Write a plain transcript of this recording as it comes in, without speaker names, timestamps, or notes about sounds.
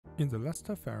In the last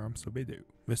Firearms video,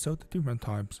 we saw the different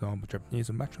types of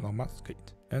Japanese matchlock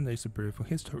musket and its brief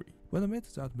history. When I made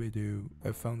that video,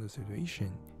 I found the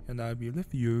situation, and I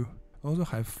believe you also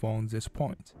have found this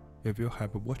point. If you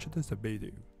have watched the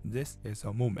video, this is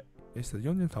a moment. It's a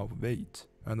unit of weight,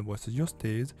 and was used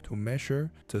to measure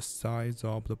the size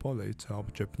of the bullet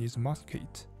of Japanese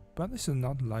musket. But it's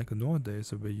not like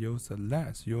nowadays we use the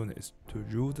length units to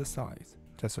rule the size.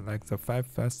 Just like the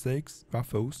 5.56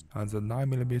 rifles and the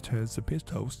 9mm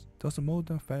pistols, those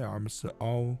modern firearms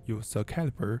all use the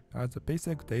caliber as the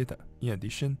basic data. In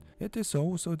addition, it is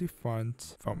also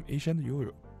different from ancient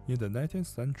Europe. In the 19th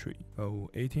century or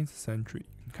 18th century,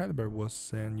 caliber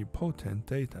was an important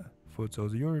data for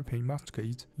those European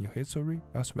muskets in history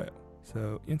as well.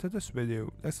 So in today's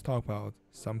video, let's talk about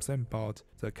something about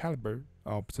the caliber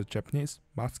of the Japanese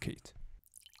musket.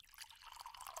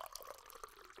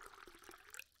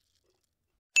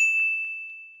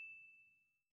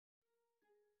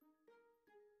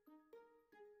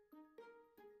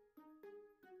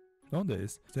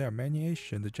 Nowadays, there are many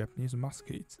ancient Japanese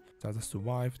muskets that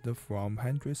survived from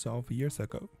hundreds of years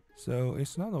ago, so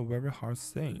it's not a very hard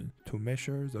thing to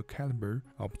measure the caliber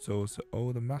of those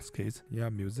old muskets in a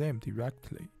museum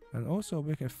directly, and also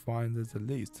we can find the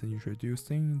list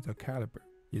introducing the caliber.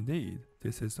 Indeed,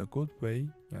 this is a good way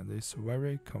and it's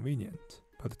very convenient,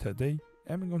 but today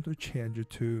I'm going to change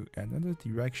to another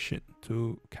direction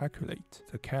to calculate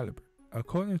the caliber.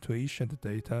 According to ancient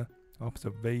data, of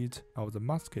the weight of the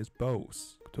musket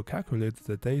bolts. To calculate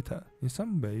the data, in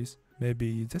some ways,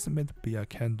 maybe this might be a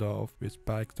kind of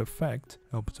respect the fact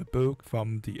of the book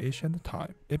from the ancient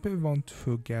time. If we want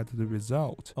to get the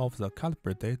result of the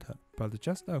caliber data, but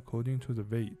just according to the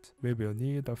weight, we will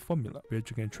need a formula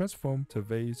which can transform the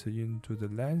weight into the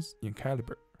length in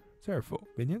caliber. Therefore,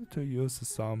 we need to use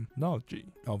some knowledge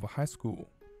of high school,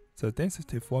 the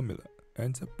density formula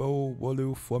and the bolt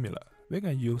volume formula. We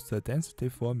can use the density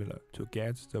formula to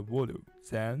get the volume.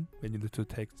 Then we need to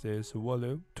take this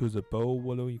volume to the bolt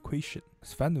volume equation.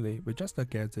 Finally, we just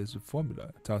get this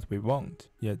formula that we want.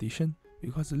 In addition,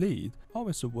 because lead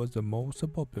always was the most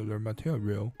popular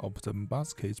material of the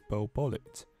musket bolt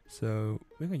bullet, so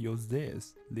we can use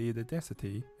this lead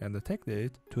density and take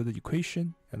it to the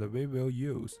equation, and we will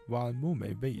use 1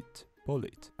 mm weight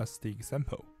bullet as the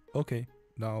example. Okay,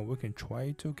 now we can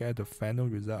try to get the final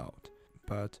result,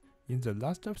 but in the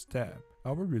last step,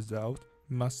 our result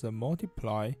must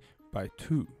multiply by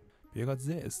 2, because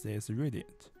this is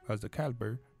radiant, as the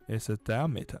caliber is the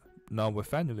diameter. Now we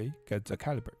finally get the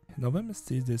caliber. Now when we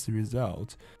see this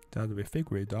result that we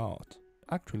figure it out,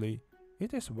 actually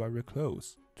it is very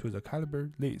close to the caliber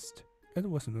list. It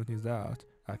was noticed that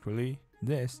actually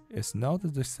this is not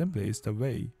the simplest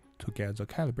way to get the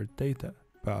caliber data,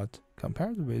 but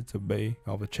compared with the way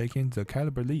of checking the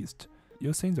caliber list,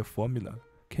 using the formula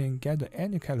can get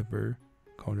any caliber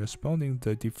corresponding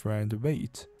to different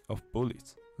weight of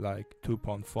bullets, like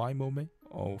 2.5 mm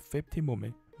or 50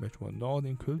 mm, which were not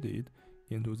included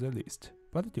into the list.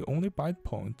 But the only bad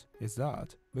point is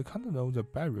that we can't know the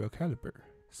barrel caliber,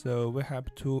 so we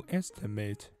have to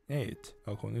estimate it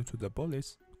according to the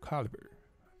bullet's caliber.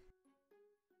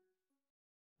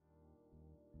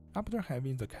 After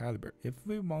having the caliber, if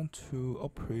we want to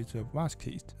operate the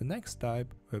musket, the next step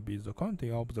will be the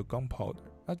quantity of the gunpowder.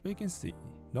 As we can see,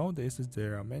 nowadays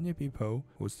there are many people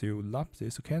who still love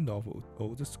this kind of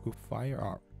old school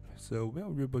firearm, so we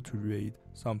are able to read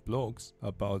some blogs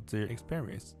about their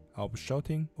experience of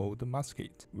shooting old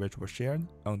musket, which were shared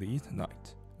on the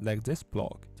internet. Like this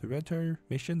blog, the writer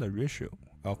mentioned the ratio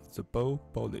of the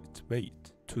bolt bullet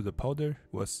weight to the powder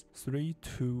was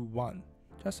 3:1.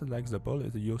 Just like the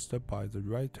bullet used by the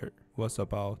writer was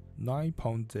about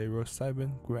 9.07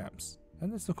 grams,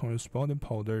 and its corresponding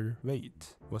powder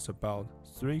weight was about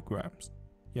 3 grams.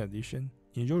 In addition,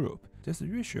 in Europe, this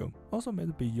ratio also may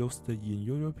be used in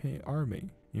European army.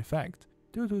 In fact,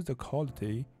 due to the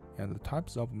quality and the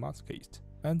types of musket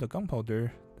and the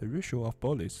gunpowder, the ratio of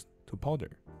bullets to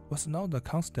powder was not a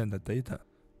constant data,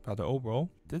 but overall,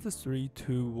 this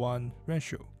 3:1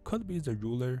 ratio could be the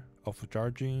ruler of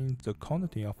judging the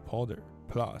quantity of powder.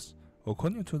 Plus,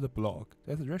 according to the blog,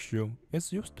 this ratio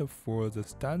is used for the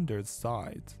standard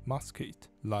size musket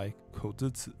like 口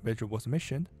之子, which was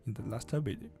mentioned in the last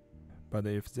video. But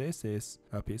if this is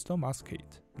a pistol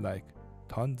musket like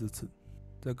弹之子,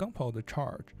 the gunpowder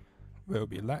charge will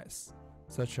be less,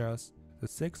 such as the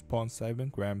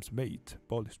 6.7 grams weight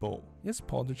bullet ball. Its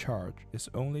powder charge is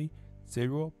only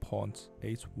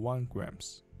 0.81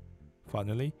 grams.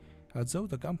 Finally, although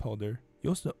the gunpowder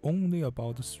used only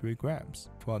about 3 grams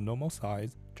for a normal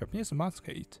size Japanese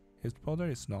musket, its powder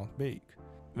is not big.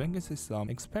 We can see some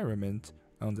experiment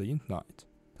on the internet.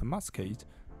 The musket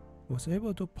was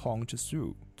able to punch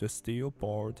through the steel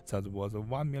board that was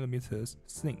 1mm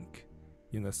thick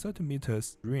in a 30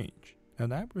 meters range,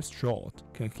 and every shot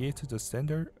can hit the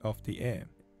center of the aim.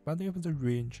 But if the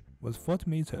range was 40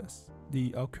 meters,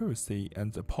 the accuracy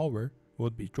and the power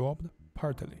would be dropped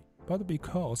partly. But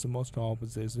because most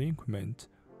of these equipment,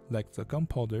 like the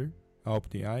gunpowder or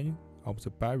the iron of the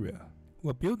barrel,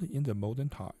 were built in the modern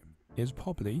time, it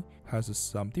probably has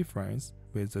some difference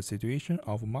with the situation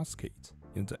of muskets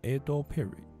in the Edo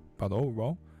period. But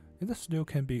overall, it still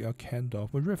can be a kind of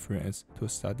reference to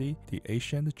study the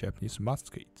ancient Japanese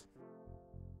musket.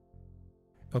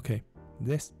 Okay,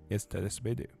 this is today's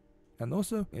video, and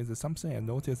also is something I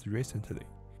noticed recently.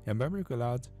 I'm very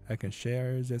glad I can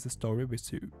share this story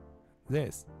with you.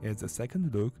 This is the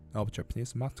second look of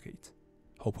Japanese musket.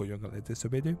 Hope you like this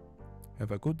video.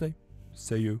 Have a good day.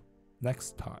 See you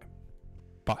next time.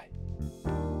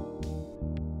 Bye.